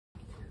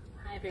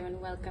Hi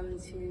everyone, welcome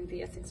to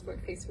the Essex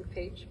Sport Facebook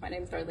page. My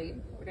name is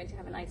Arlene. We're going to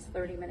have a nice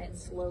 30-minute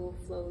slow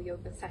flow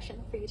yoga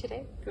session for you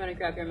today. If you want to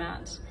grab your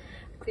mat,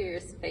 clear your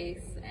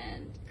space,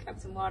 and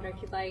grab some water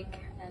if you'd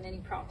like, and any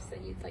props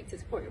that you'd like to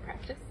support your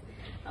practice.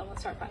 We'll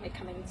start by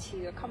coming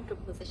to a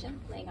comfortable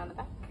position, laying on the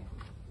back.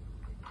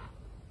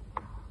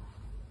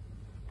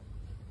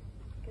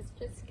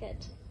 Just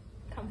get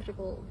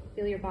comfortable,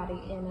 feel your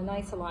body in a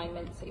nice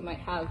alignment, so you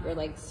might have your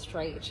legs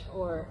straight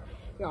or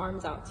your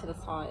arms out to the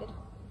side.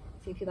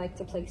 So if you'd like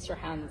to place your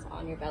hands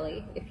on your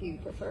belly, if you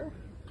prefer.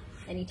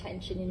 Any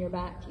tension in your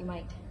back, you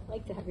might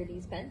like to have your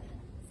knees bent.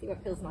 See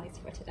what feels nice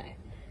for today.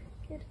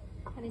 Good.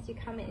 And as you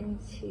come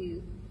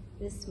into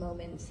this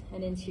moment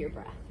and into your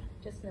breath,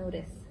 just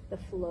notice the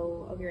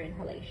flow of your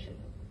inhalation,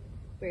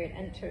 where it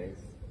enters.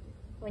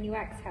 When you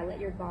exhale, let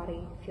your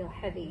body feel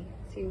heavy,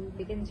 so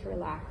begin to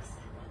relax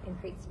and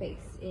create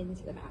space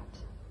into the mat.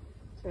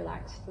 So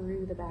relax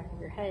through the back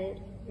of your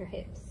head, your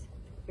hips,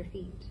 your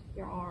feet,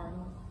 your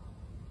arms.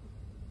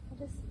 And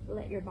just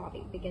let your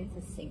body begin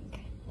to sink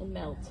and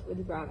melt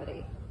with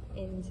gravity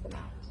into the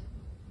mat.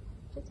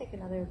 Just take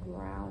another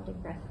grounding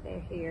breath there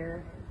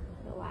here,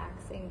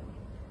 relaxing,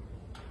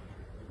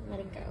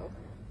 letting go,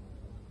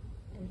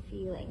 and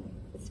feeling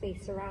the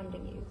space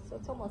surrounding you. So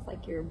it's almost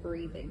like you're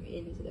breathing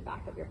into the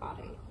back of your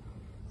body.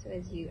 So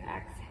as you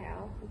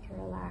exhale, you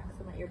can relax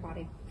and let your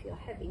body feel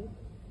heavy.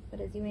 But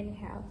as you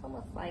inhale, it's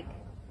almost like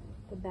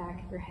the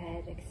back of your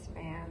head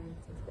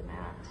expands into the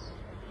mat,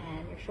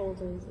 and your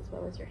shoulders as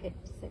well as your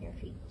hips and your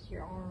feet,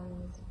 your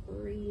arms,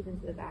 breathe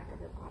into the back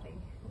of your body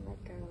and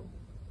let go.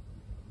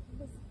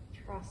 Just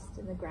trust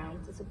in the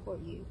ground to support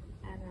you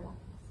and relax.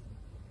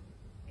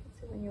 Okay,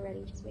 so when you're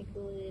ready, just make a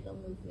little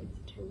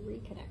movement to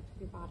reconnect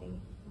with your body.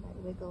 You might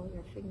wiggle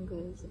your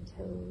fingers and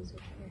toes or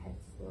turn your head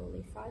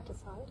slowly side to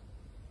side.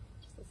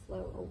 Just a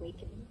slow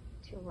awakening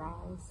to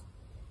rise.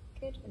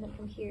 Good. And then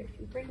from here, if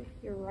you bring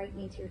your right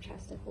knee to your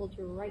chest and hold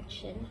your right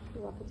shin,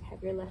 you're welcome to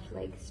have your left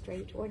leg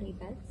straight or knee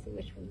bent, see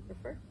which one you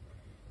prefer.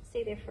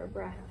 Stay there for a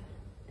breath,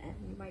 and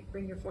you might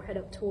bring your forehead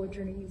up towards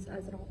your knees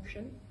as an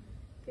option.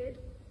 Good.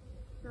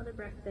 Another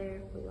breath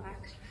there,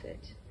 relax your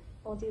foot.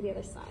 I'll do the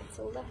other side.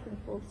 So left knee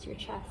folds to your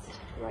chest,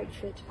 right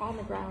foot on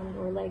the ground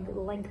or leg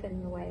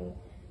lengthening away.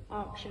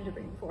 Option to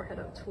bring your forehead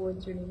up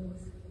towards your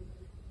knees.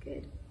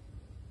 Good.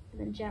 And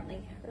then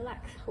gently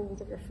relax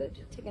hold of your foot.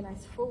 Take a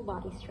nice full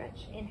body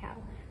stretch.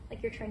 Inhale,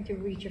 like you're trying to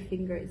reach your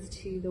fingers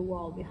to the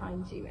wall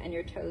behind you and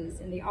your toes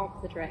in the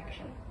opposite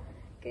direction.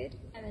 Good.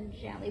 And then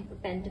gently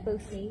bend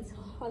both knees.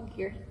 Hug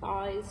your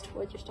thighs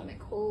towards your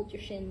stomach. Hold your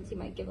shins. You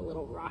might give a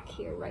little rock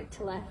here, right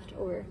to left,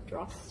 or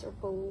thrusts or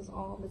pulls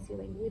on the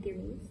ceiling with your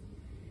knees.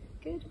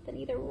 Good. Then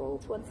either roll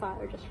to one side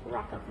or just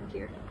rock up from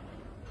here.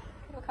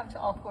 We'll come to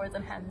all fours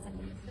on hands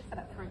and knees. Set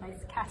up for a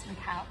nice cat and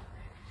cow.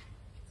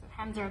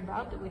 Hands are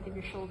about the width of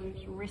your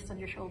shoulders, your wrists on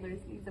your shoulders,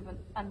 knees up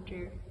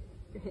under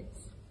your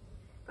hips.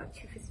 About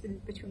 2 fists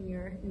between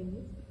your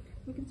knees.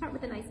 You can start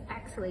with a nice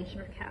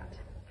exhalation or cat.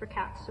 For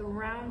cat, so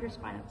round your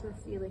spine up to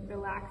the ceiling,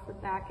 relax the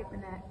back of the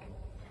neck.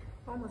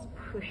 Almost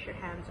push your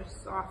hands or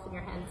soften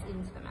your hands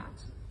into the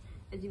mat.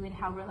 As you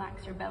inhale,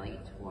 relax your belly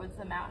towards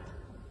the mat.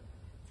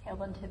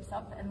 Tailbone tips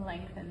up and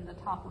lengthen the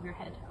top of your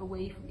head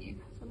away from you.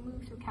 So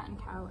move through cat and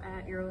cow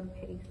at your own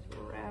pace,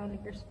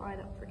 rounding your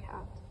spine up for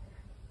cat.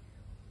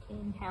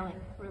 Inhaling,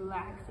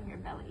 relaxing your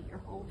belly, your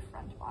whole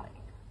front body,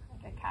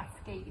 like a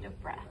cascade of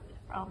breath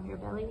from your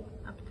belly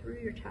up through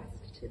your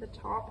chest to the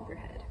top of your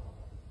head.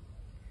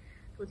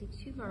 We'll do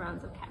 2 more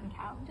rounds of cat and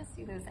cow, and just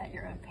do those at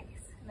your own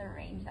pace, in the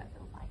range that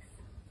feels nice.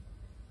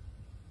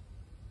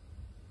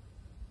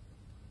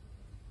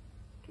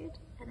 Good,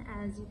 and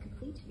as you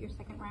complete your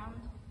second round,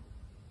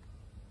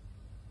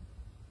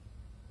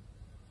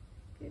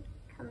 good,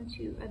 come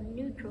to a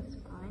neutral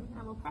spine,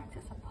 and we'll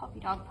practice a puppy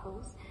dog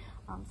pose.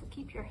 So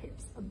keep your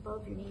hips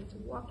above your knees,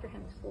 walk your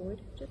hands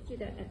forward. Just do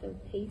that at the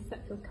pace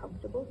that feels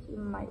comfortable. So you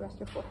might rest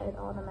your forehead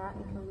on the mat.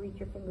 You can reach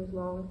your fingers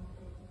long.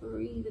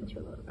 Breathe into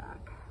your lower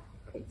back.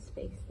 Create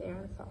space there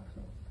and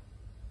softness.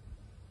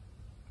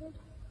 Good.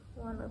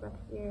 One more breath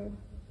here.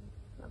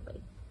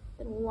 Lovely.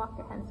 Then walk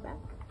your hands back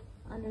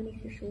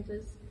underneath your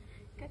shoulders.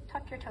 Good.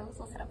 Tuck your toes.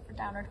 We'll set up for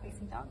downward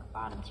facing dog.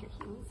 Bottom to your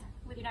heels.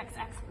 With your next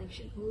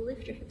exhalation,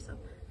 lift your hips up.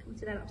 Come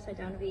to that upside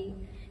down V,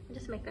 and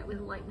just make that with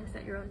lightness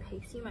at your own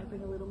pace. You might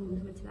bring a little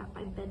movement to that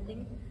by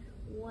bending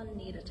one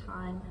knee at a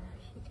time.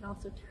 You can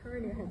also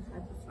turn your head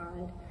side to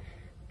side.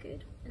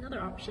 Good.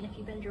 Another option, if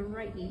you bend your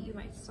right knee, you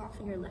might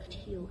soften your left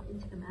heel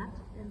into the mat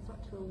and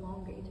start to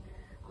elongate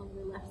on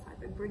your left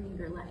side by bringing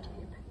your left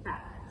hip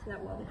back to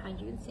that wall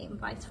behind you, and same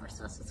vice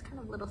versa. So it's kind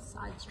of a little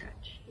side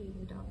stretch in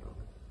your down dog.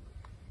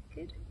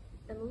 Good.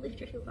 Then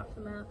lift your heels off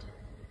the mat.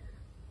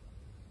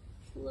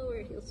 Lower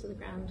your heels to the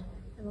ground.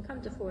 And we'll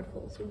come to forward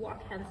fold, so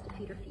walk hands to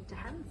feet or feet to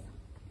hands.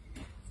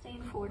 Stay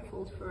in forward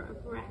fold for a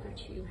breath or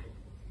 2.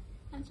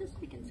 And just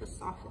begin to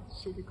soften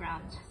to the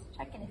ground.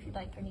 Check in if you'd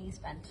like your knees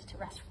bent to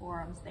rest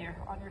forearms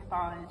there on your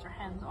thighs or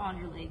hands on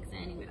your legs,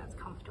 anywhere that's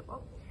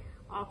comfortable.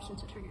 Option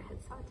to turn your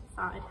head side to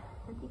side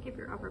and think of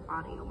your upper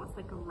body almost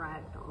like a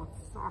rag doll,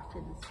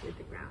 softens with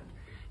the ground.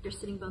 Your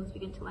sitting bones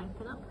begin to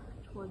lengthen up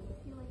towards the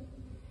ceiling.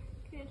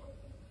 Good.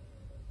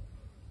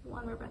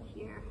 One more breath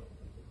here.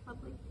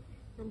 Lovely.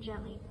 Then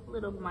gently,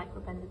 little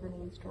micro bend of the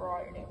knees,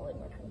 draw your navel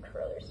inward and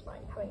curl your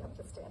spine, coming up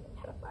to standing,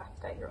 head up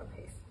left at your own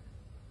pace.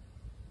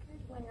 Good.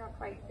 When you're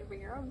upright, you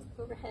bring your arms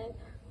overhead,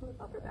 look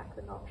upper back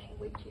with an option,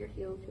 weight to your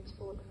heels, hips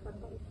forward,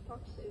 front body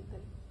starts to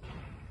open.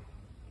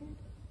 Good.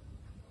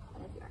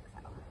 And as you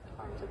exhale,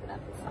 arms open at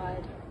the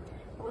side.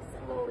 And we'll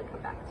slowly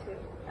come back to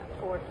that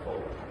forward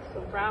fold.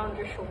 So round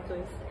your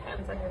shoulders,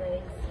 hands on your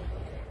legs,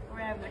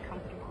 wherever they're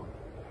comfortable.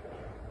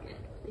 Good.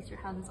 Place your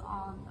hands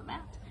on the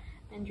mat.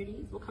 Bend your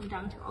knees. We'll come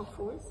down to all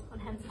fours on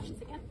hands and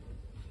knees again.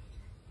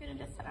 Good, and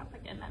just set up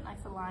again that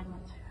nice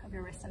alignment of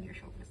your wrists and your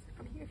shoulders.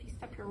 From here, if you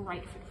step your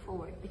right foot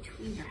forward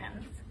between your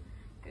hands,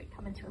 good,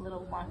 come into a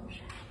little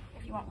lunge.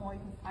 If you want more, you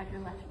can slide your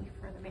left knee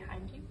further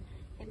behind you.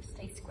 Hips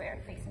stay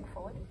square, facing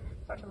forward.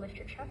 Start to lift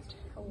your chest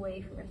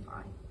away from your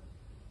thigh.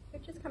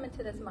 Good, just come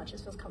into it as much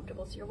as feels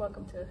comfortable, so you're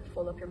welcome to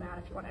fold up your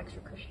mat if you want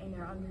extra cushioning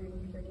there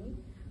underneath your knee.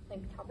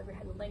 Length, top of your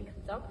head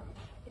lengthens up.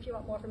 If you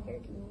want more from here,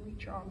 you can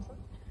reach your arms up.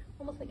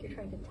 Almost like you're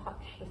trying to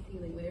touch the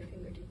ceiling with your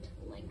fingertips,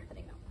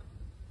 lengthening up.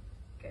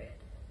 Good.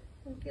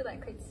 And feel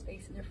that creates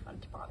space in your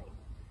front body.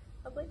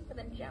 Lovely. And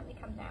then gently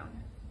come down.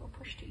 We'll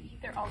push to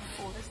either all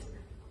fours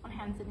on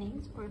hands and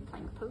knees or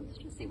plank pose.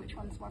 Just see which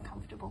one's more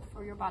comfortable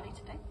for your body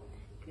today.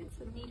 Good.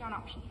 So knee down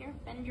option here.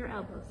 Bend your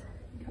elbows.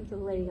 Come to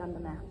lay on the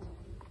mat.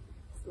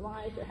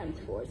 Slide your hands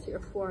forward so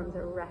your forearms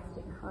are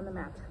resting on the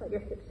mat. Let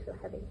your hips feel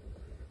heavy.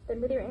 Then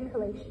with your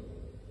inhalation,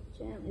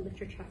 gently lift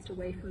your chest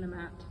away from the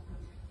mat.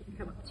 You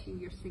can come up to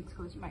your Sphinx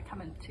pose. You might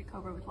come into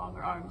Cobra with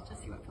longer arms.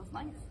 Just see what feels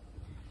nice.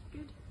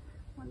 Good.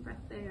 One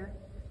breath there.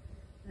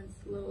 And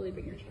slowly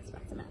bring your chest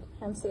back to mat.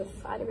 Hands to the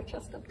side of your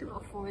chest up to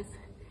all fours.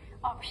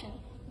 Option,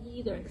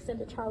 either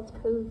extend a child's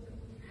pose,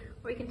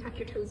 or you can tuck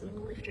your toes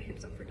and lift your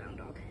hips up for down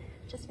dog.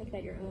 Just make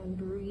that your own.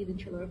 Breathe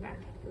into your lower back.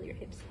 Feel your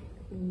hips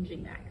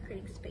hinging back,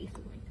 creating space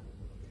in the feet.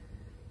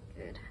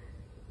 Good.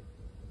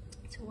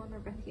 So one more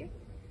breath here.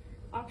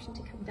 Option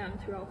to come down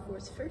through all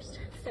fours first.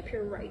 Step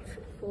your right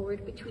foot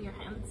forward between your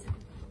hands.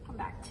 Come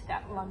back to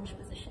that lunge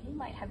position. You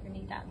might have your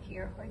knee down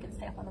here, or you can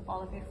stay up on the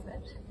ball of your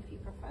foot if you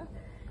prefer.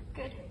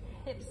 Good.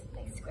 Hips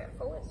stay square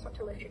forward. Start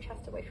to lift your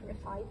chest away from your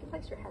thigh. You can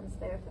place your hands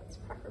there if that's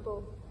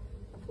preferable.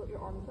 And float your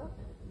arms up.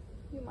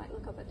 You might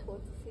look up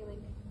towards the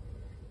ceiling.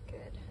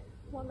 Good.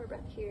 One more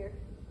breath here.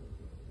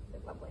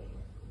 Good, lovely.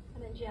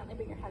 And then gently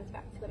bring your hands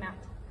back to the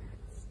mat.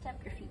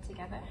 Step your feet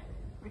together.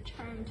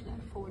 Return to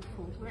that forward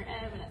fold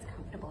wherever that's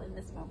comfortable in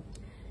this moment.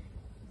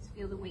 Just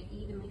feel the weight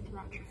evenly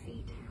throughout your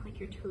feet, like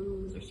your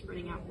toes are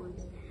spreading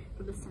outwards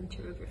from the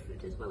center of your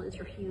foot as well as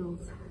your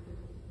heels.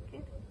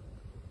 Good.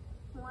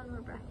 One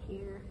more breath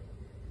here.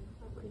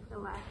 Lovely.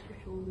 Relax your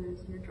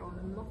shoulders and your jaw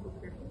and the muscles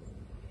of your face.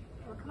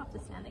 We'll come up to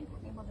standing.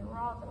 Able to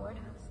roll forward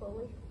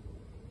slowly.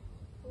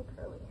 A little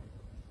curly.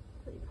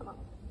 Until you come up.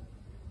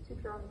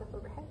 Sweep your arms up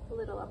overhead. A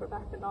little upper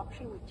back bend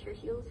option. Reach your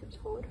heels, hips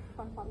forward.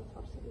 Front body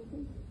starts to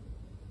open.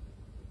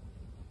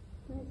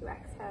 And as you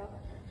exhale,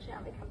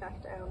 gently come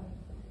back down.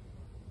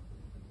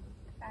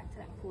 Back to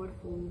that forward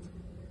fold.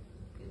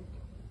 Good.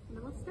 And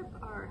then we'll step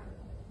our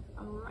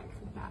right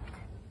foot back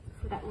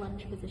for that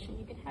lunge position.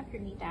 You can have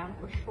your knee down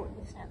or shorten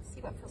the stance. See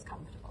what feels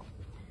comfortable.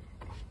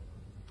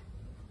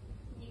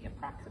 Knee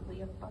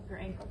approximately above your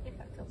ankle if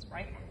that feels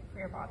right for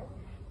your body.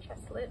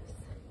 Chest lifts.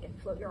 You can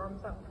float your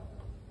arms up.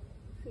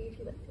 See if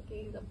you lift the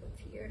gaze upwards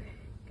here.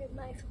 Good,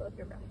 nice. Float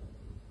your breath.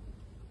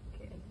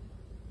 Good.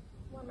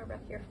 One more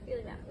breath here.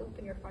 Feeling that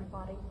open your front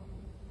body.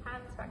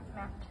 Hands back to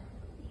mat.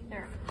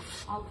 Either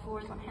all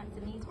fours on hands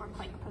and knees or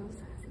plank pose.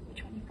 See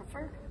which one you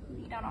prefer.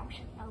 Knee down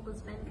option.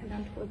 Elbows bend. Come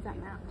down towards that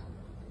mat.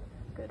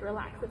 Good.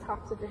 Relax the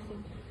tops of your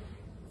feet.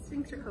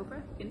 Sphinx or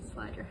Cobra. You can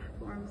slide your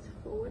forearms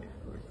forward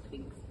or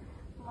Sphinx.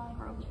 Long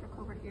arms for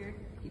Cobra here.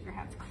 Keep your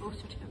hands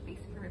closer to the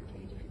base of your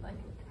ribcage if you'd like.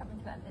 Come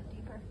into that bit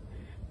deeper.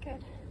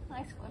 Good.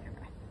 Nice. Flow your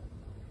breath.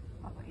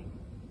 Lovely.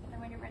 And then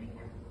when you're ready,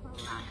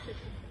 relax it.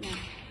 Now,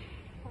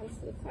 hands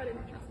to the side of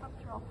your chest up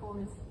through all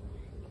fours.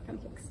 Come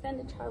to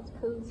extended child's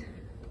pose.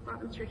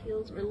 Flatten your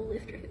heels or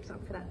lift your hips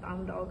up for that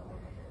down dog.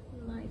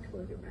 Nice.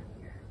 Flow your breath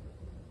here.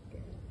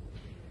 Good.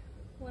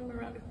 One more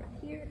round of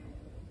breath here.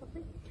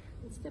 Lovely.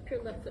 And step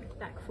your left foot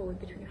back forward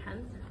between your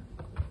hands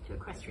to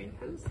equestrian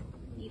pose.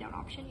 Knee down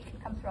option. You can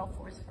come through all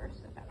fours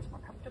first if that's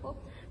more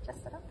comfortable.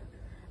 Just sit up.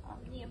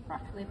 Knee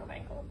approximately above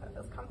ankle if that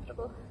feels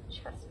comfortable.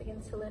 Chest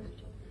begins to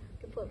lift. You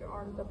can float your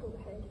arms up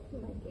overhead.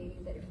 You might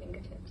gaze at your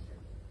fingertips.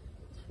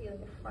 Just feeling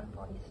the front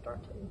body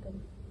start to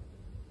open.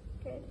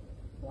 Good.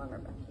 One more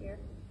breath here.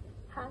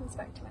 Hands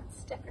back to mat.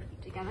 Step your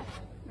feet together.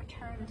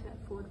 Return to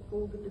that forward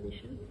folded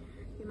position.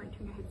 You might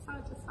turn your head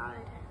side to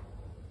side.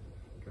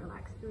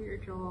 Relax through your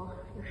jaw,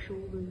 your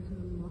shoulders,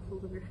 and the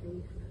muscles of your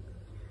face.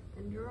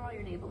 Then draw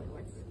your navel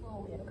inwards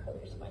slowly and curl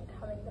your spine,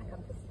 coming back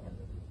up to stand.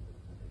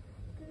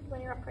 Good.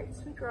 When you're upright,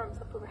 sweep your arms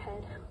up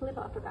overhead.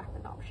 Little upper back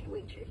bend option.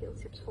 Weight your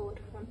heels, hips forward.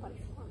 Front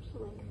body starts to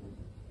lengthen.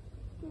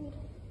 Good.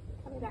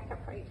 Coming back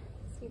upright.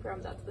 Sweep your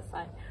arms out to the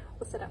side.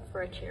 We'll set up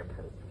for a chair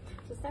pose.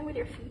 So stand with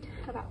your feet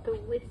about the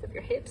width of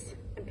your hips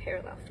and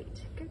parallel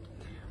feet. Good.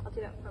 I'll do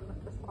that from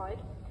the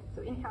side.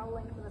 So inhale,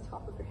 lengthen the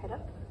top of your head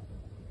up.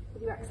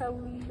 As you exhale,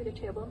 lead with your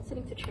tailbone,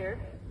 sitting to chair.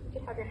 You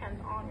can have your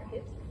hands on your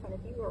hips in front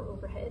of you or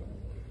overhead.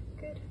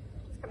 Good.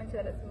 Just come into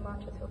that as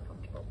much as feels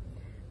comfortable.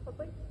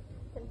 Lovely.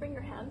 Then bring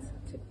your hands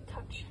to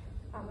touch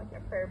like in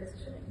a prayer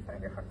position in front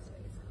of your heart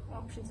space.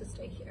 Options to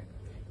stay here.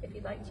 If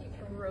you'd like to, you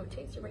can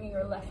rotate, so bringing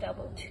your left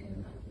elbow to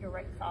your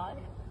right thigh.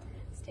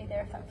 Stay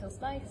there if that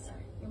feels nice.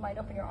 You might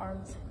open your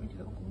arms. You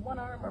do open one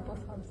arm or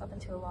both arms up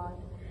into a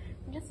line.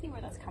 And just see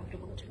where that's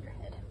comfortable to turn your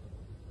head.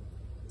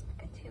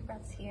 Good, 2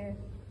 breaths here.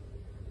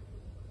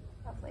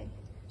 Lovely.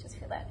 Just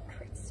feel that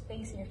create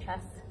space in your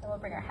chest. Then we'll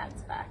bring our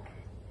hands back.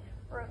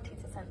 Rotate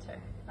to center.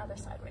 Another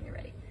side when you're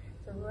ready.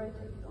 So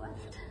rotate to the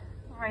left.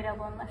 Right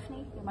elbow and left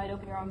knee. You might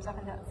open your arms up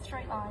into that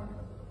straight line.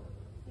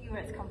 See where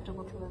it's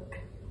comfortable to look.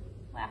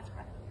 Last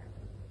breath here.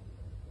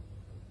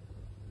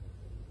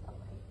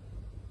 Lovely.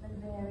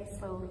 Then very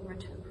slowly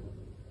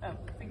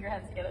bring your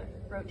hands together.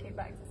 Rotate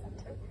back to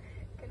center.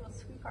 Good, we'll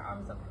sweep our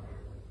arms up.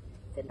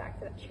 Sit back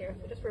to that chair.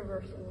 So just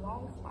reversing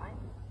long spine.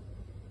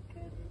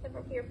 Good. Then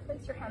from here,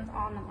 place your hands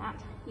on the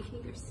mat. You can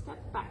either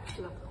step back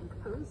to a plank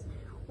pose,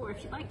 or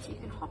if you'd like to, you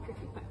can hop your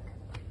feet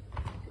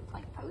back to a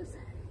plank pose.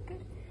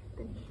 Good.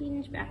 Then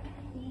hinge back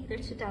either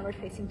to downward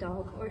facing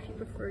dog, or if you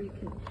prefer, you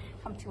can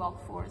come to all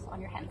fours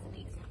on your hands and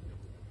knees.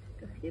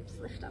 Go hips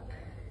lift up.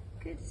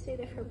 Good, stay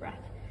there for a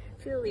breath.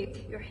 Feel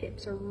like your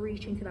hips are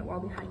reaching to that wall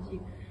behind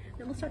you.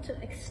 Then we'll start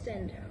to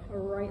extend our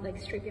right leg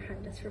straight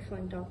behind us for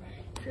flying dog.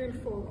 If you're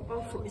in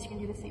all fours, you can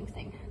do the same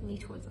thing. Knee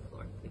towards the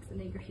floor,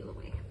 extending your heel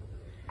away.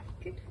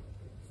 Good.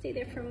 Stay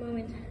there for a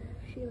moment,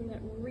 feeling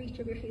that reach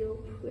of your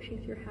heel, pushing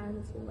through your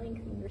hands,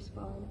 lengthening your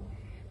spine.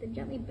 Then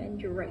gently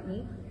bend your right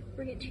knee,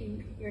 bring it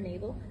to your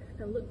navel,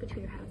 and look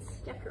between your hands.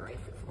 Step your right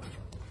foot forward,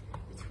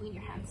 between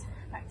your hands,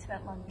 back to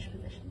that lunge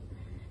position.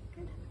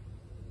 Good.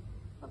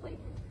 Lovely.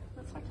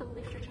 Let's start to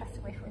lift your chest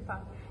away from your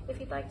thigh. If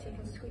you'd like to, you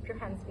can sweep your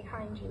hands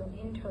behind you and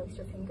interlace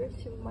your fingers.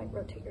 You might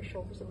rotate your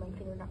shoulders and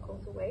lengthen your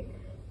knuckles away.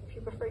 If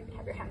you prefer, you can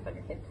have your hands on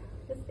your hips.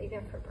 Just stay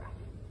there for a breath.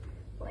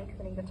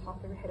 Lengthening the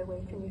top of your head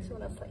away from you, so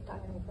in a slight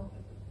diagonal.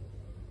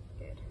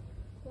 Good.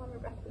 One more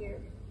breath here.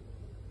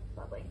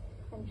 Lovely.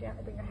 And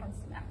gently bring your hands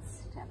to the mat.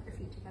 Step your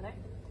feet together.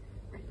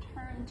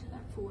 Return to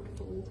that forward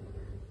fold.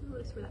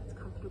 Notice where that's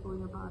comfortable in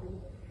your body.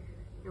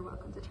 You're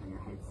welcome to turn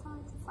your head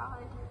side to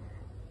side.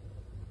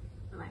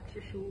 Relax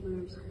your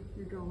shoulders,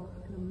 your jaw,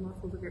 and the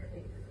muscles of your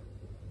face.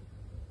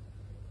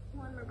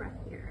 One more breath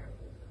here.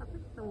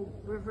 Then we'll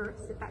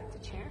reverse it back to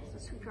chair. So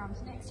sweep your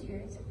arms next to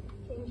yours.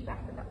 Hinge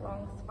back with that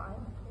long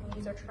spine. Your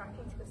knees are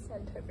tracking to the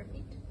center of your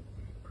feet.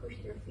 Push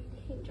your feet,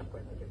 hinge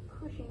upward like you're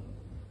pushing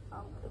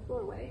the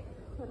floor away.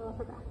 Little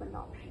upper back bend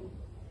option.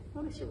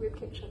 Notice your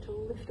ribcage start to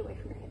lift away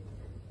from your hips.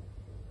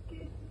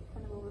 Good.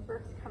 And then we'll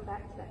reverse, come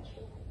back to that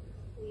shape.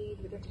 Lead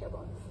with your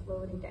tailbone,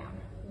 floating down.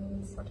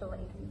 Knees start to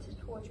lengthen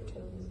towards your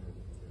toes.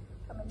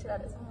 Come into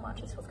that as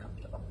much as feels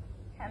comfortable.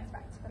 Hands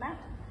back to the mat.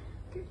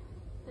 Good.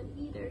 Then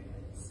either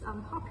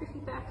hop your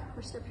feet back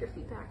or step your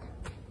feet back.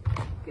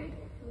 Good.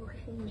 We'll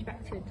hinge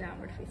back to a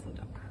downward facing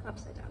dog,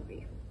 upside down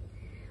V.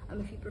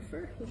 If you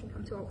prefer, you can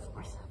come to all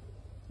fours.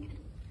 Good.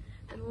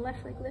 Then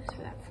left leg lift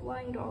for that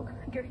flying dog.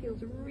 Your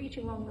heels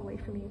reaching along the way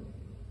from you.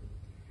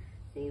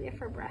 Stay there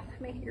for a breath.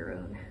 Make it your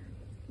own.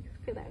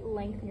 Feel that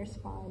length in your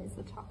spine as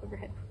the top of your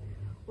head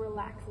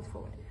relaxes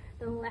forward.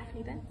 Then left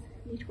knee bends,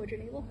 knee towards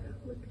your navel,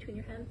 look between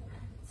your hands,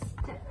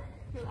 step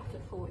your left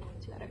foot forward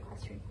to that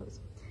equestrian pose.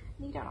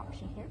 Knee down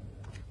option here.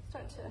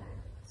 Start to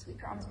sweep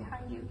your arms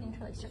behind you,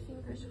 interlace your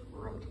fingers,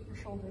 rotate your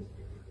shoulders,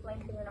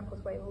 lengthen your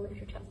knuckles away, lift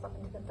your chest up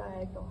into the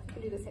diagonal. You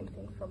can do the same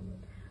thing from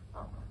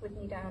with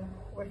knee down,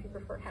 or if you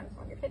prefer, hands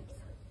on your hips.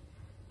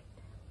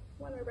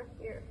 One more breath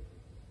here.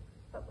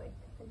 Lovely.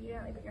 And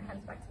gently bring your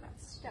hands back to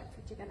that. Step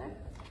feet together.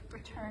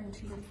 Return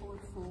to your forward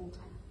fold.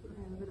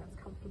 Wherever that's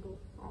comfortable.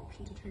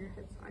 Option to turn your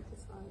head side to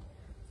side.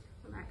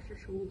 Relax your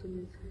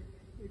shoulders,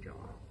 your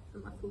jaw, the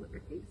muscles of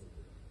your face.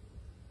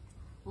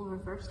 We'll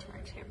reverse to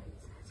our chair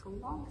pose. So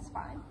long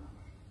spine.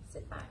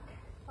 Sit back.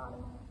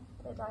 Bottom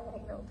to the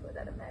diagonal to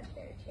that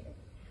imaginary chair.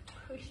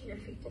 Push your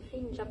feet to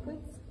hinge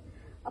upwards.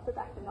 Upper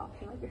back bend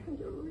option, like you're trying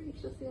to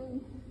reach the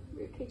ceiling.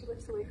 Rib cage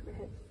lifts away from your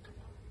hips.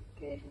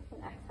 Good.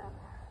 And exhale.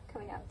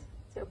 Coming out.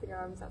 So open your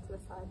arms out to the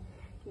side.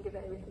 You can give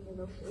everything a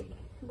little shake.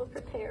 We'll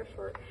prepare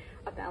for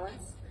a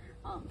balance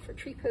for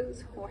tree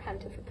pose or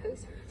hand to foot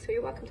pose. So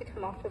you're welcome to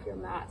come off of your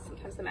mat.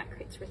 Sometimes the mat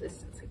creates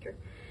resistance, like you're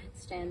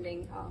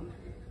standing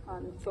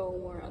on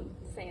foam or on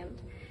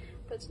sand.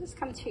 But just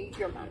come to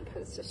your mountain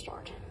pose to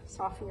start.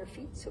 Soften your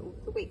feet so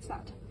the weight's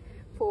not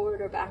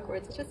forward or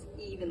backwards, it's just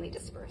evenly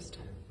dispersed.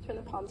 Turn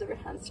the palms of your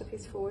hands to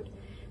face forward.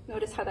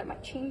 Notice how that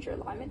might change your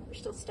alignment. You're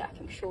still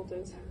stacking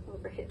shoulders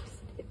over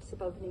hips, hips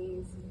above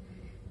knees,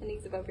 and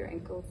knees above your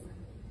ankles.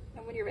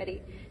 And when you're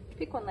ready,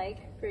 pick one leg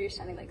for your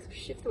standing legs.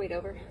 Shift the weight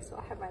over. So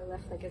I'll have my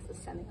left leg as the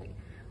standing leg.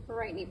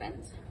 Right knee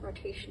bends.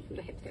 Rotation from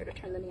the hip there to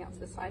turn the knee out to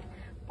the side.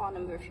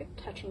 Bottom of your hip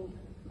touching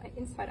my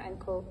inside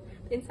ankle,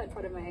 the inside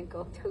part of my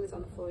ankle, toes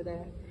on the floor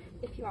there.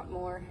 If you want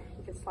more,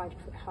 you can slide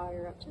your foot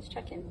higher up. Just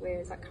check in where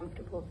is that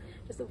comfortable.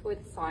 Just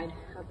avoid the side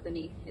of the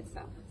knee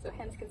itself. So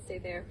hands can stay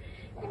there.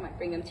 You might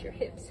bring them to your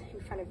hips in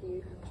front of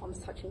you, palms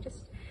touching,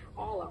 just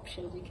all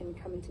options. You can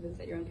come into those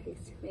at your own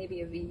pace.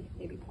 Maybe a V,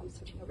 maybe palms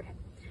touching overhead.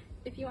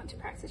 If you want to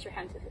practice your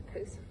hand to hip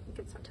pose, you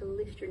can start to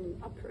lift your knee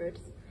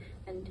upwards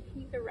and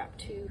either wrap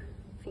 2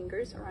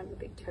 fingers around your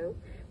big toe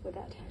with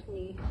that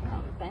knee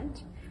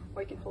bent,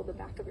 or you can hold the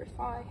back of your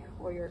thigh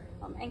or your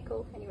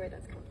ankle, anywhere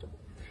that's comfortable.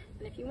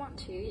 And if you want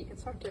to, you can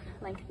start to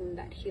lengthen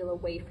that heel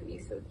away from you,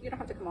 so you don't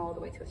have to come all the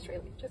way to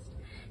Australia, just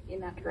in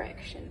that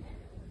direction.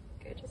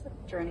 Good, just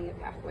a journey, a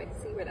pathway,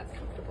 see where that's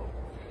comfortable.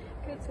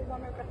 Good, so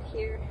one more breath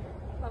here,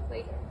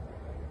 lovely.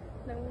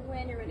 Then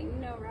when you're ready,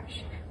 no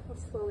rush, we'll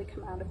slowly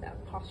come out of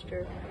that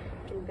posture.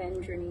 You can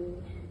bend your knee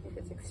if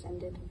it's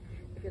extended.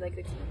 If you like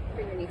to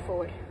bring your knee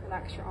forward,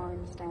 relax your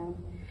arms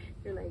down,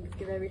 your legs,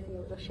 give everything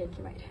a little shake.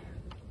 You might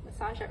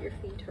massage out your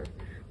feet or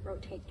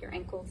rotate your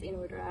ankles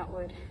inward or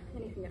outward,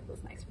 anything that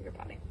feels nice for your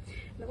body.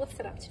 And then we'll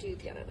set up to do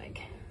the other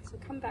leg. So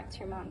come back to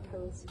your mountain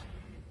pose,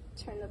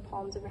 turn the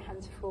palms of your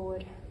hands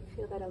forward,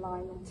 feel that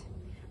alignment,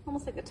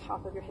 almost like the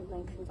top of your head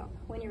lengthens up.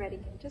 When you're ready,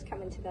 just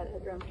come into that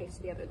at your own pace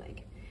to the other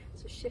leg.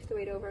 So shift the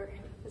weight over,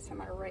 this time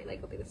my right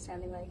leg will be the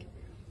standing leg,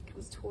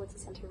 comes towards the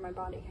center of my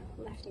body,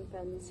 left knee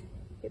bends,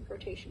 hip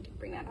rotation to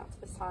bring that out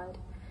to the side.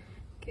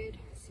 Good,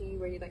 see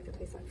where you'd like to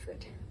place that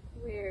foot.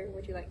 Where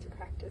would you like to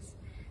practice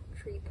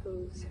tree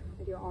pose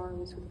with your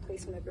arms, with the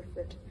placement of your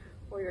foot,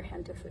 or your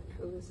hand to foot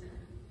pose.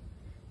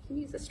 You can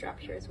use the strap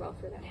here as well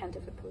for that hand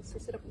to foot pose. So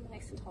sit up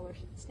nice and tall or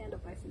stand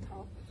up nice and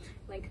tall.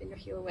 Lengthen your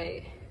heel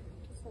away,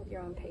 just at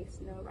your own pace,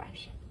 no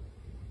rush.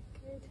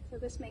 Good, so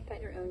just make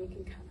that your own. You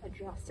can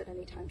adjust at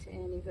any time to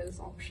any of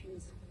those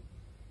options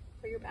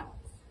for your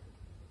balance.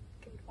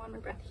 Good, one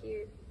more breath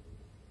here,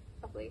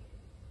 lovely.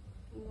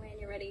 And when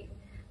you're ready,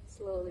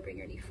 slowly bring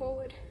your knee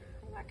forward,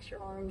 relax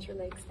your arms, your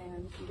legs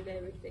down, you can give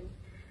everything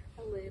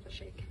a little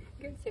shake.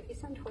 Good, so if you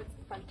stand towards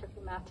the front of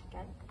the mat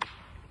again,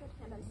 good,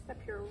 and then step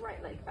your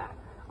right leg back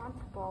onto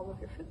the ball of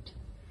your foot.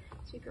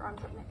 Sweep your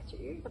arms up next to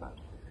your ears, about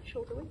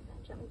shoulder width,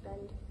 gently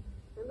bend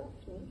your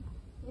left knee,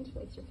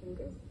 interlace your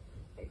fingers,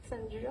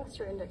 extend just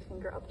your index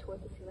finger up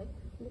towards the ceiling,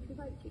 and if you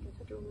like, you can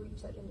start to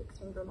reach that index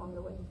finger along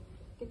the way.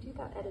 You can do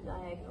that at a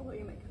diagonal, or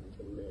you might come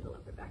into a little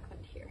upper back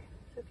bend here.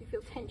 So if you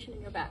feel tension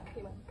in your back,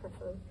 you might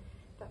prefer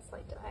that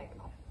slight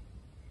diagonal.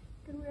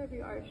 Good, wherever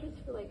you are,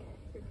 just feel like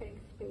you're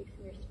creating space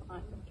in your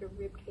spine, like your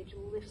rib cage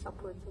lifts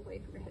upwards away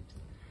from your hips.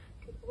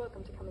 Good, you're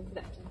welcome to come into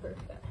that deeper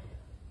if that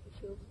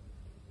feels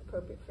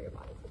appropriate for your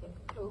body. So again,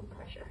 no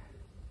pressure.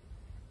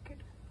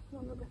 Good,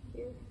 one more breath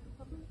here,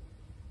 lovely.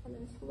 And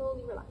then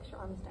slowly relax your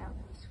arms down.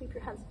 Sweep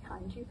your hands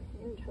behind you,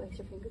 interlace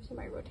your fingers. You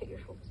might rotate your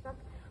shoulders back,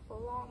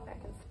 long neck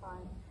and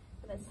spine,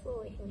 and then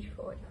slowly hinge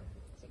forward.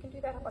 So you can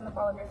do that up on the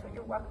ball of your foot.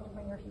 You're welcome to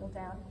bring your heel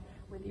down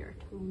with your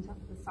toes up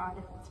to the side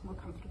if it's more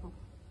comfortable.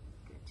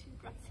 Good, 2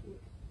 breaths here.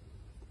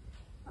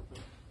 Lovely.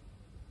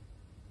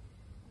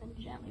 And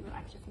then gently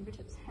relax your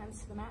fingertips,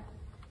 hands to the mat.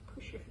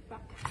 Push your feet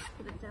back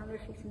to the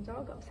downward facing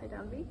dog, upside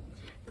down V.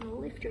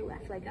 Then lift your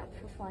left leg up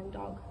for flying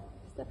dog.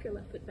 Step your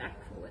left foot back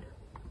forward.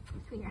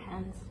 Between your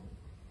hands.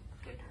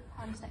 Good.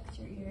 Arms next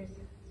to your ears.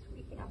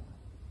 Sweeping up.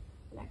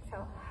 And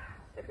exhale.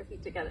 Step your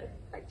feet together.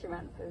 Back to your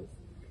mountain pose.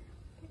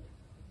 Good.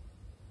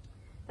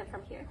 Then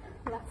from here,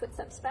 left foot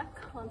steps back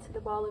onto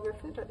the ball of your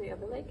foot or the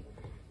other leg.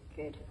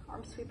 Good.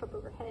 Arms sweep up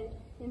overhead.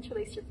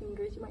 Interlace your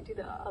fingers. You might do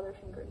the other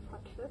finger in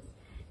front of this.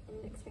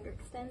 Index finger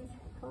extends.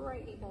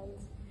 Right knee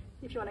bends.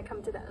 If you want to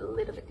come to that a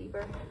little bit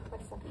deeper by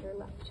stepping your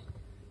left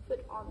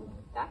foot on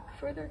back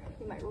further,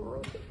 you might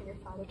rotate from your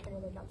side or turn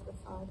your leg out to the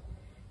side.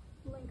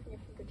 Lengthen your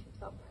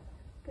fingertips up.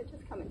 Good,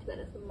 just come into that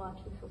as much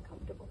as feels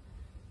comfortable.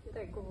 Feel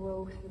that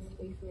growth and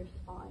space in your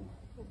spine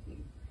as you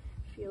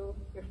feel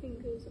your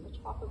fingers and the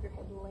top of your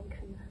head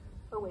lengthen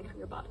away from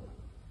your body.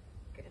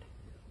 Good.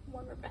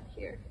 One more breath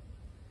here.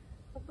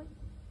 Lovely.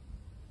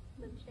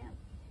 And then gently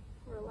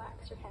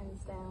relax your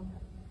hands down.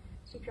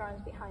 Sweep your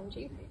arms behind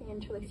you.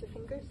 Interlace your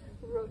fingers.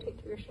 Rotate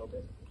through your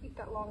shoulders. Keep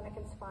that long neck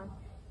and spine.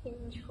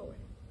 Hinge forward.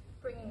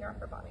 Bringing your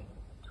upper body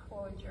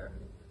towards your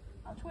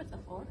towards the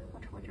floor or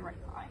towards your right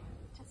thigh.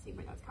 Just see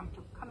where that's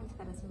comfortable. Come into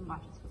that as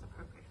much as was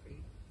appropriate for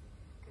you.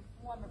 Good.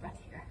 One more breath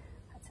here.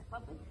 That's it.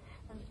 Lovely.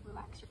 And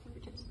relax your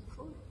fingertips to the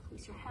floor.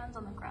 Place your hands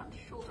on the ground,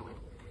 shoulder width.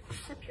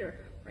 Step your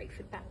right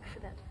foot back for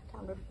that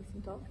downward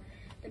facing dog.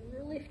 Then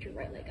lift your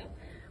right leg up.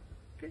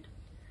 Good.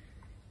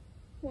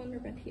 One more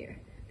breath here.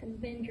 Then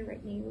bend your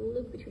right knee,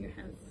 look between your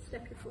hands,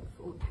 step your foot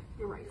forward,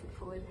 your right foot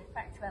forward,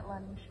 back to that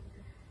lunge.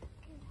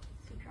 Good.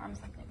 Sweep your arms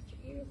up next to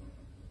your ears.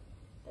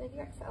 Then as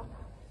you exhale,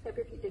 step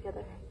your feet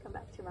together, come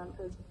back to round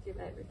pose, give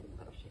everything a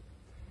little shake.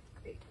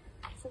 Great.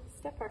 So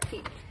step our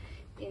feet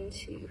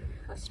into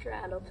a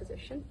straddle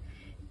position.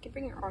 You can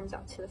bring your arms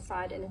out to the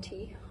side in a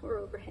T or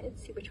overhead,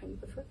 see which one you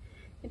prefer.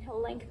 Inhale,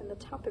 lengthen the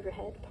top of your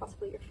head,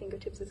 possibly your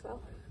fingertips as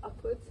well,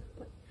 upwards.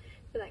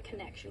 For that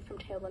connection from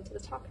tailbone to the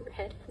top of your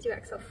head. As you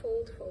exhale,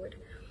 fold forward.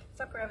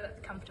 Stop wherever that's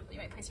comfortable. You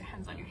might place your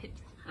hands on your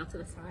hips, out to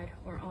the side,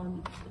 or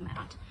on the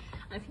mat.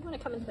 And if you want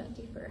to come into that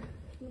deeper,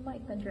 you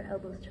might bend your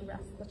elbows to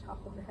rest the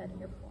top of your head and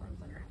your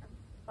forearms on your hands,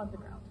 on the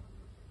ground.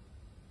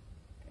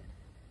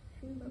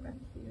 Good. 2 more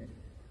breaths here.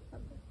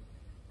 Lovely.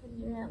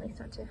 Then gently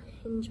start to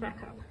hinge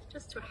back up,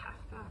 just to a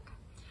half back.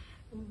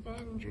 And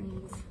bend your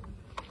knees.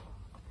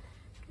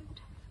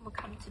 Good. We'll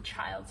come to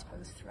child's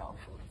pose through all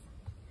fours.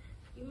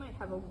 You might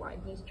have a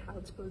wide knees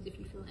child's pose if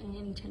you feel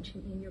any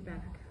tension in your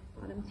back.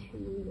 Bottom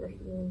to your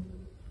heels.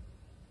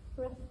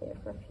 Rest there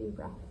for a few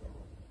breaths.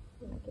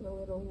 You might give a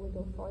little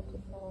wiggle side to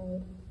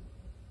side.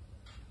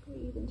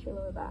 Breathe into your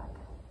lower back.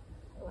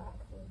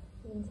 Relaxing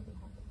into the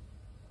head.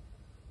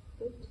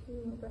 Good.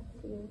 2 more breaths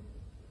here.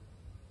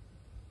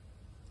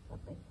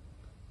 Lovely.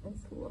 And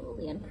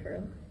slowly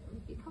uncurl.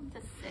 If you come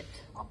to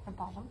sit off the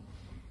bottom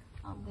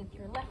with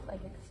your left leg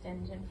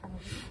extended in front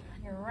of you,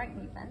 and your right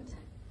knee bent,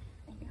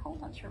 and you can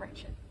hold onto your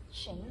right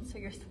shin, so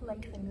you're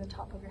lengthening the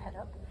top of your head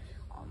up.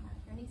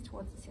 Your knees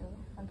towards the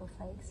ceiling on both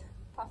legs,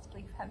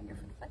 possibly having your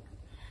foot flexed.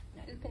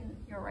 Now open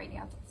your right knee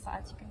out to the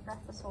side so you can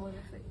rest the sole of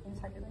your foot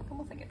inside your leg,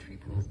 almost like a tree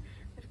pose.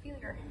 But feel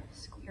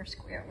your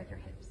square with your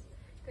hips.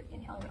 Good.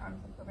 Inhale your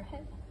arms up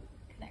overhead,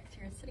 connect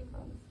to your sitting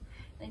bones.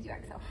 And as you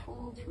exhale,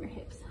 fold to your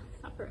hips.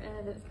 Stop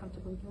wherever it's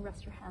comfortable. You can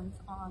rest your hands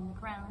on the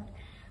ground,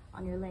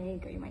 on your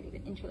leg, or you might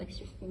even interlace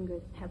your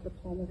fingers and have the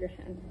palm of your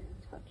hand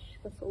touch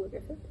the sole of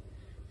your foot.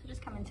 So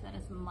just come into that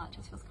as much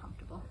as feels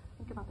comfortable.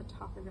 Think about the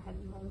top of your head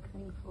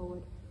lengthening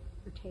forward,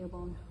 your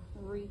tailbone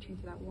reaching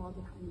to that wall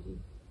behind you.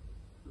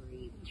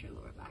 Breathe into your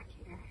lower back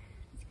here,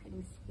 just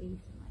creating space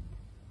and length.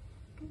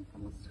 Good,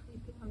 and we'll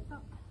sweep your arms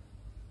up.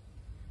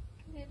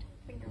 Good,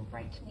 bring your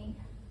right knee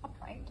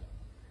upright.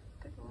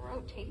 Good,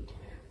 rotate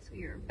so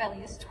your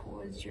belly is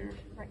towards your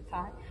right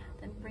thigh.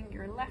 Then bring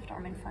your left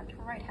arm in front,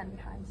 right hand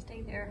behind.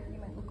 Stay there. You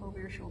might look over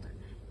your shoulder.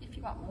 If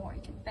you want more,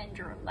 you can bend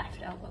your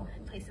left elbow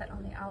and place that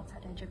on the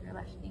outside edge of your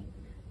left knee.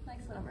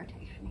 Nice little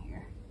rotation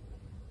here.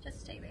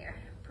 Just stay there.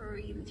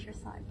 Breathe into your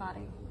side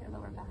body, your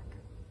lower back.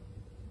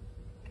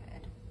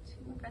 Good.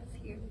 2 more breaths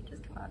here.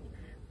 Just come out,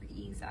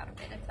 ease out a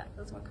bit if that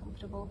feels more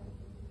comfortable.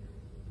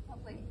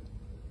 Lovely.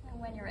 And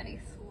when you're ready,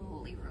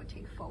 slowly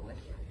rotate forward.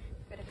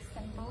 Good.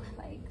 Extend both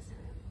legs.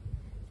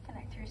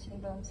 Connect to your sitting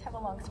bones. Have a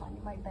long spine.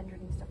 You might bend your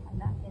knees to find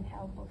that.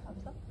 Inhale, both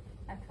arms up.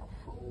 Exhale,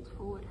 fold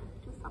forward.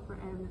 Just upper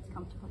end that's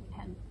comfortable.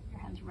 Your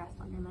hands rest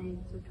on your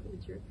legs or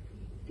towards your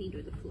feet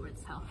or the floor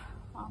itself.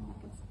 Long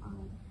neck and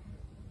spine.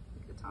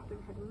 The top of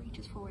your head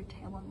reaches forward,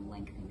 tailbone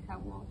lengthening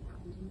that wall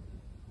behind you.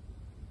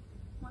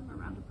 1 more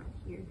round of breath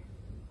here.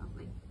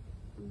 Lovely.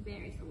 And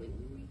very slowly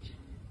reach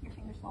your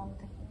fingers long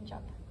to hinge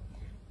up.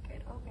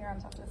 Good. Open your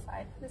arms off to the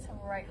side. This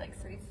right leg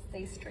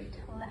stays straight.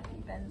 Left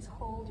knee bends.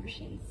 Hold your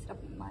shins. Sit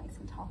up nice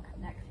and tall.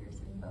 Connect to your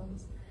sitting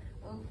bones.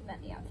 Open that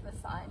knee out to the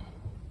side.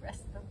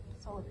 Rest the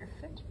sole of your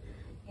foot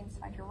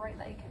inside your right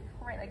leg.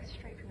 Right leg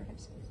straight from your hip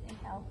space.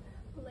 Inhale.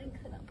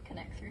 Lengthen up.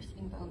 Connect to your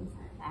sitting bones.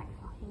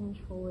 Exhale.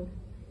 Hinge forward.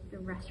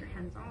 Then rest your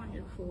hands on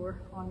your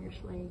floor, on your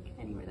leg,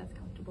 anywhere that's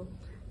comfortable.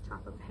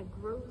 Top of the head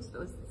grows,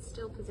 so it's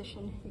still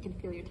position. You can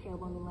feel your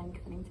tailbone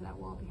lengthening to that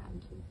wall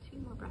behind you. 2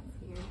 more breaths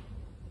here.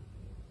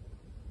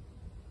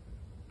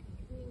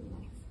 Really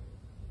nice.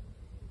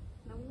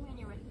 Now when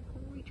you're ready,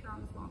 reach your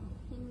arms long,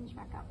 hinge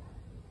back up.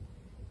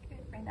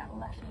 Good, bring that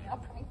left knee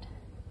upright.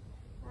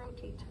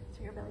 Rotate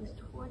so your belly's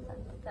towards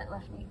that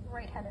left knee.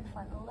 Right hand in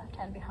front, left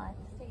hand behind.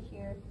 Stay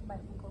here. You might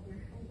look over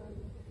your shoulder.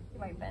 You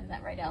might bend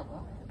that right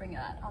elbow and bring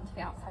that onto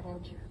the outside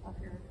edge of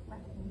your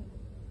left knee.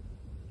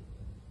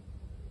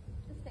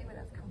 Just stay where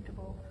that's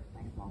comfortable.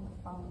 Nice long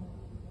spine.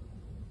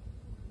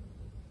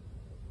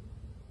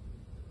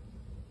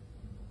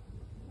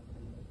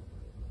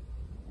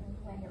 And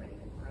when you're ready,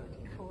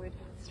 rotate forward.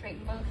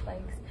 Straighten both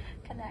legs.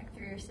 Connect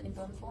through your sitting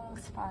bones, long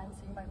spine, so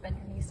you might bend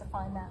your knees to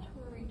find that.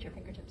 Reach your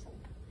fingertips up.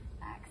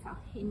 Exhale,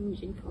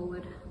 hinging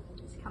forward.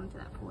 Just come to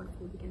that forward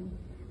fold again.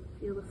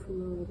 Feel the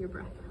flow of your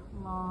breath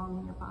long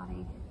in your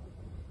body,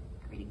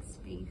 creating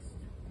space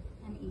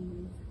and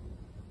ease.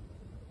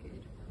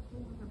 Good.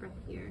 One more breath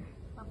here.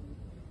 Up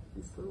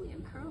and slowly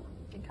uncurl.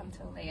 You can come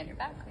to lay on your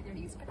back with your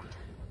knees bent.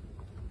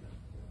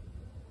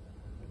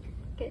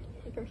 Good.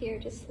 And from here,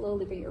 just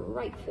slowly bring your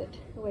right foot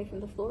away from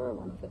the floor, or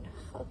one foot.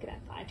 Hug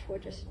that thigh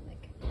towards your stomach.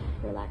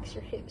 Relax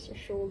your hips, your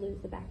shoulders,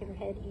 the back of your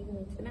head, even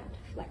into the mat.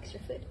 Flex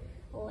your foot.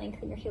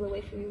 Lengthen your heel away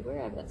from you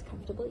wherever that's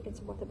comfortable. You can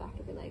support the back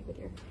of your leg with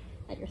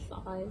at your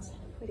thighs,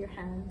 with your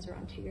hands, or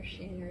onto your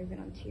shin, or even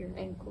onto your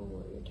ankle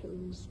or your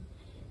toes.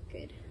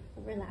 Good.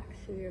 Relax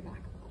through your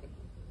back body.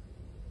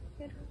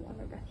 Good. One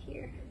more breath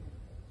here.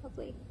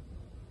 Lovely.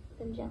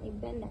 Then gently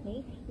bend that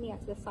knee out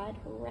to the side.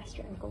 Rest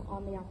your ankle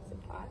on the opposite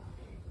thigh.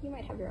 You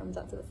might have your arms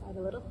out to the side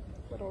a little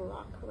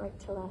rock right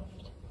to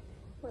left.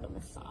 A little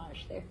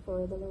massage there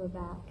for the lower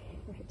back,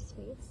 your hip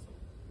space.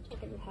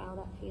 Check into how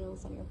that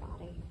feels on your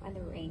body. Find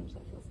the range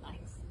that feels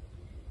nice.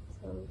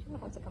 So you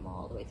don't have to come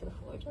all the way to the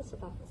floor, just so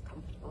that feels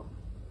comfortable.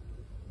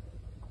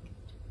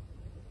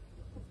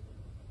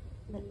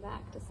 And then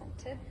back to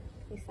center.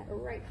 Place that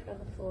right foot on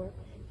the floor.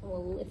 And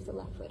we'll lift the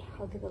left foot,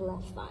 hug the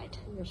left thigh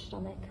to your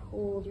stomach,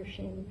 hold your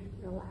shin,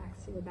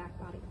 relax your back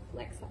body,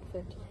 flex that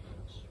foot,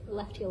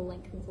 left heel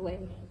lengthens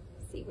away.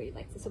 See where you'd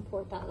like to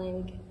support that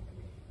leg.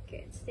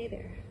 Good, stay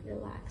there,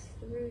 relax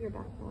through your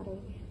back body.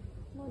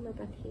 One more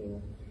breath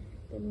here.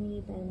 The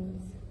knee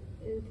bends,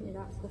 open it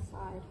out to the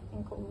side,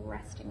 ankle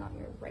resting on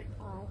your right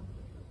thigh,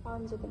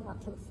 arms open out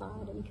to the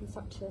side, and you can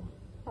start to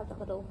have that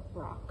little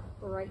rock,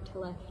 right to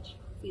left.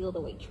 Feel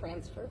the weight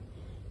transfer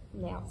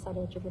from the outside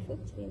edge of your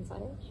foot to the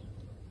inside edge.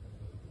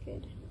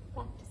 Good.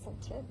 Back to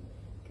center.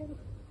 Good.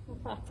 We'll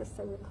practice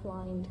the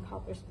reclined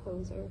cobbler's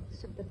pose or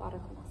Supta Baddha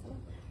Konasana.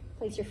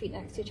 Place your feet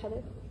next to each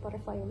other.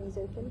 Butterfly your knees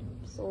open.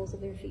 Soles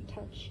of your feet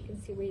touch. You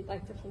can see where you'd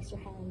like to place your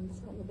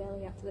hands on the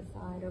belly out to the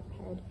side or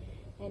head.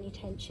 Any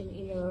tension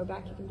in your lower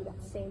back, you can do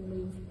that same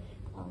move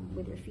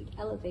with your feet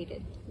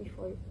elevated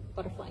before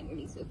butterflying your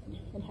knees open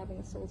and having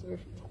the soles of your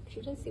feet touch.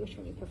 You just see which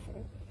one you prefer.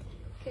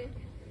 Good.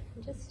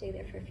 And just stay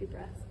there for a few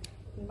breaths.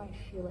 You might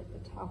feel like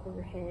the top of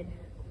your head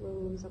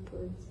close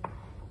upwards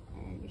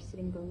and your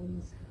sitting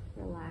bones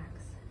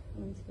relax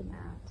into the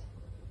mat.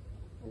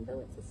 And though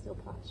it's a still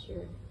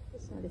posture,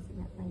 just noticing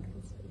that length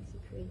and space you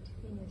create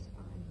in your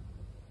spine.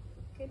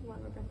 Good,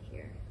 one more breath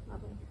here.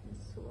 Lovely. And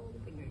slowly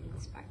bring your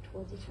knees back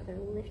towards each other.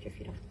 Lift your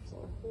feet off the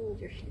floor. Hold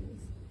your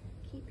shins.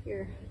 Keep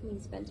your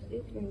knees bent.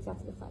 Open your knees out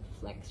to the side.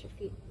 Flex your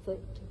feet,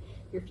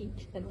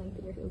 and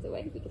lengthen your heels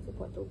away. You can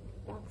support the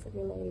backs of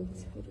your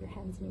legs with your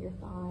hands near your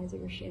thighs or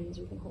your shins.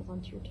 You can hold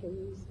onto your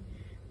toes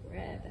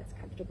wherever that's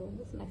comfortable.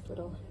 This nice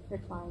little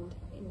reclined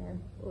inner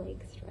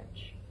leg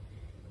stretch.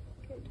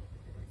 Good.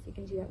 So you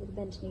can do that with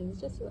bent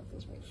knees, just so that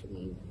feels right for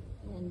you.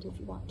 And if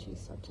you want to,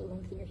 start to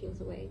lengthen your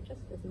heels away,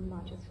 just as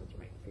much as feels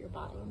right for your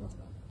body in this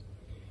moment.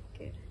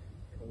 Good.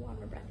 One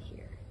more breath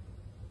here.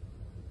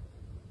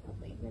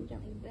 Lovely. And then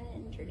gently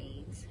bend your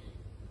knees.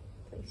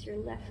 Place your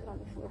left foot on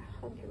the floor,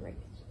 hug your right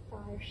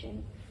thigh or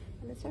shin,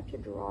 and then start to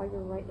draw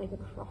your right leg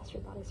across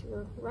your body. So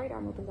your right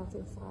arm opens out to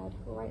the side,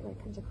 right leg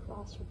comes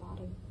across your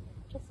body,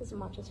 just as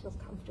much as feels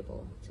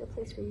comfortable, to a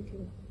place where you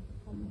can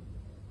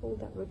hold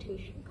that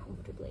rotation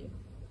comfortably.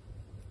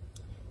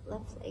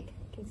 Left leg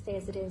can stay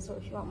as it is, or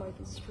if you want more, you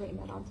can straighten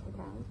that onto the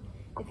ground.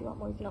 If you want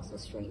more, you can also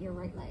straighten your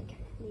right leg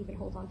and even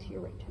hold onto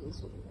your right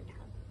toes with your right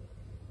hand.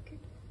 Good.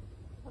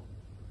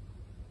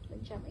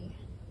 Then gently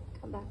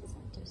come back to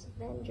center. So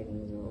bend your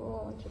knees,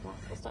 roll onto your back.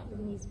 We'll start with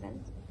the knees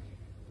bent.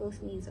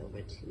 Both knees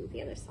over to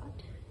the other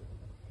side.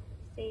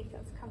 Stay if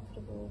that's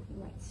comfortable.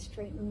 You might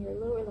straighten your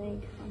lower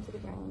leg onto the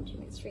ground. You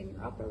might straighten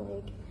your upper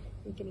leg.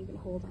 You can even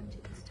hold onto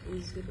these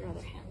toes with your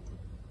other hand.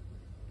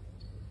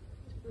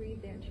 Just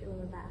breathe there into your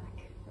lower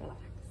back.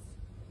 Relax.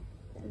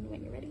 Then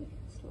when you're ready,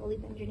 slowly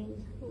bend your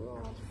knees, roll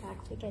onto your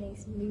back. Take any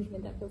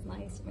movement that feels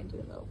nice. You might do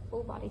a little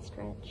full body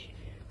stretch.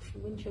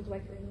 Windshield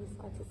wiper your knees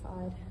side to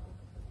side.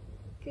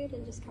 Good,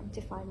 and just come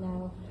to find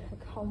now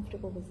a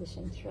comfortable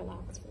position to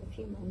relax for a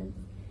few moments.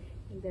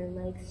 Either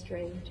legs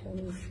straight or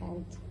knees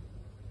bent.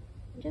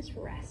 And just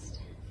rest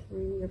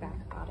through your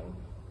back body.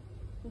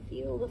 And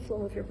feel the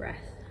flow of your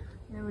breath.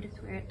 Notice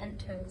where it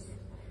enters.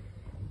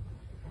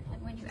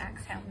 And when you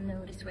exhale,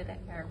 notice where the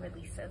air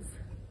releases.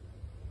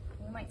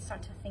 You might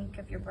start to think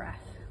of your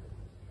breath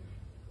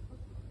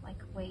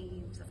like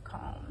waves of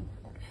calm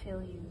that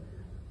fill you,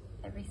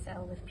 every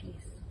cell with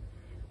peace.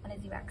 And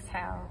as you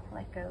exhale,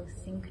 let go,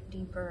 sink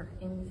deeper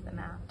into the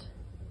mat.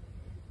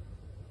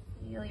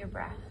 Feel your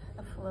breath,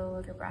 the flow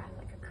of your breath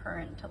like a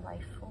current to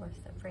life force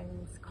that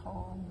brings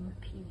calm,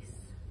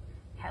 peace,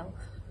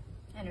 health,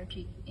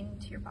 energy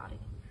into your body.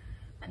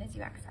 And as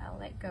you exhale,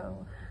 let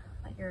go.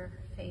 Let your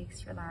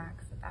face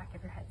relax, the back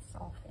of your head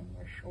soften,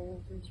 your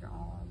shoulders, your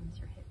arms,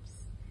 your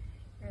hips,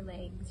 your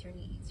legs, your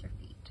knees, your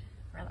feet.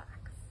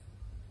 Relax.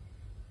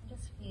 And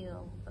just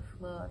feel the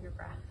flow of your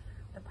breath,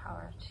 the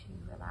power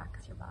to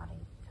relax your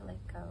body, to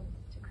let go,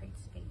 to create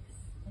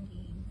space and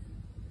ease.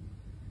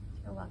 So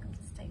you're welcome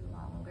to stay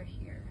longer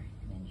here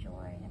and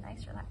enjoy a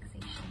nice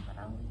relaxation, but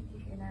I'll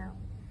leave you here now.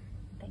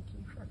 Thank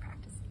you for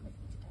practicing.